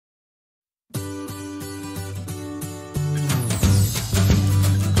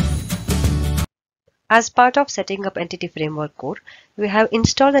As part of setting up Entity Framework Core, we have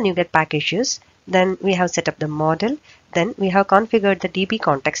installed the NuGet packages, then we have set up the model, then we have configured the DB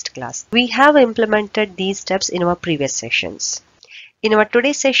context class. We have implemented these steps in our previous sessions. In our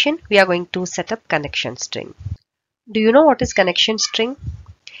today's session, we are going to set up connection string. Do you know what is connection string?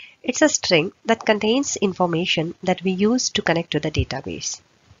 It's a string that contains information that we use to connect to the database.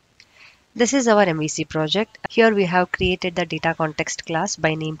 This is our MVC project. Here we have created the data context class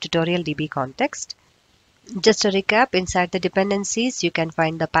by name tutorial DB context. Just a recap, inside the dependencies you can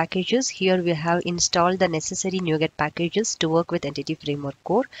find the packages. Here we have installed the necessary NuGet packages to work with Entity Framework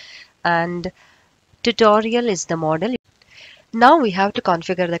Core, and tutorial is the model. Now we have to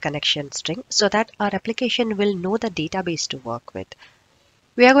configure the connection string so that our application will know the database to work with.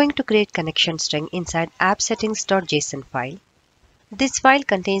 We are going to create connection string inside appsettings.json file. This file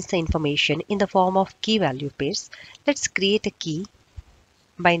contains the information in the form of key value pairs. Let's create a key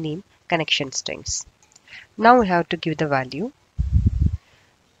by name connection strings. Now we have to give the value.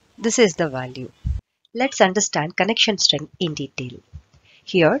 This is the value. Let's understand connection string in detail.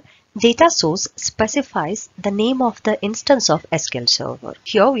 Here, data source specifies the name of the instance of SQL server.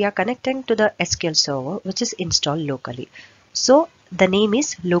 Here we are connecting to the SQL server which is installed locally. So the name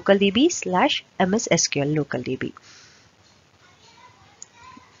is localDB/MSSQL localDB.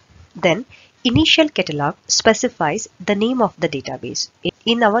 Then initial catalog specifies the name of the database.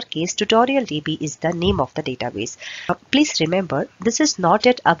 In our case, tutorial DB is the name of the database. Please remember, this is not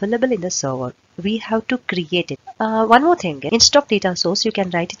yet available in the server. We have to create it. One more thing, instead of data source, you can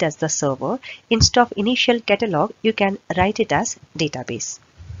write it as the server. Instead of initial catalog, you can write it as database.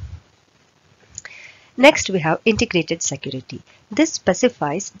 Next, we have integrated security. This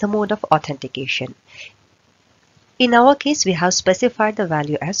specifies the mode of authentication. In our case, we have specified the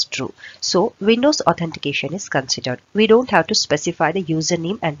value as true. So Windows authentication is considered. We don't have to specify the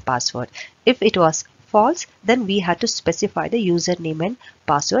username and password. If it was false, then we had to specify the username and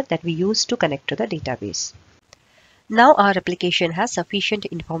password that we use to connect to the database. Now our application has sufficient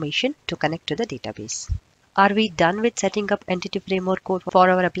information to connect to the database. Are we done with setting up Entity Framework Core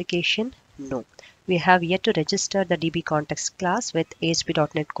for our application? No. We have yet to register the DB context class with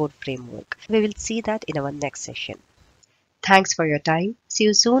ASP.NET Core Framework. We will see that in our next session. Thanks for your time. See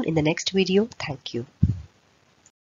you soon in the next video. Thank you.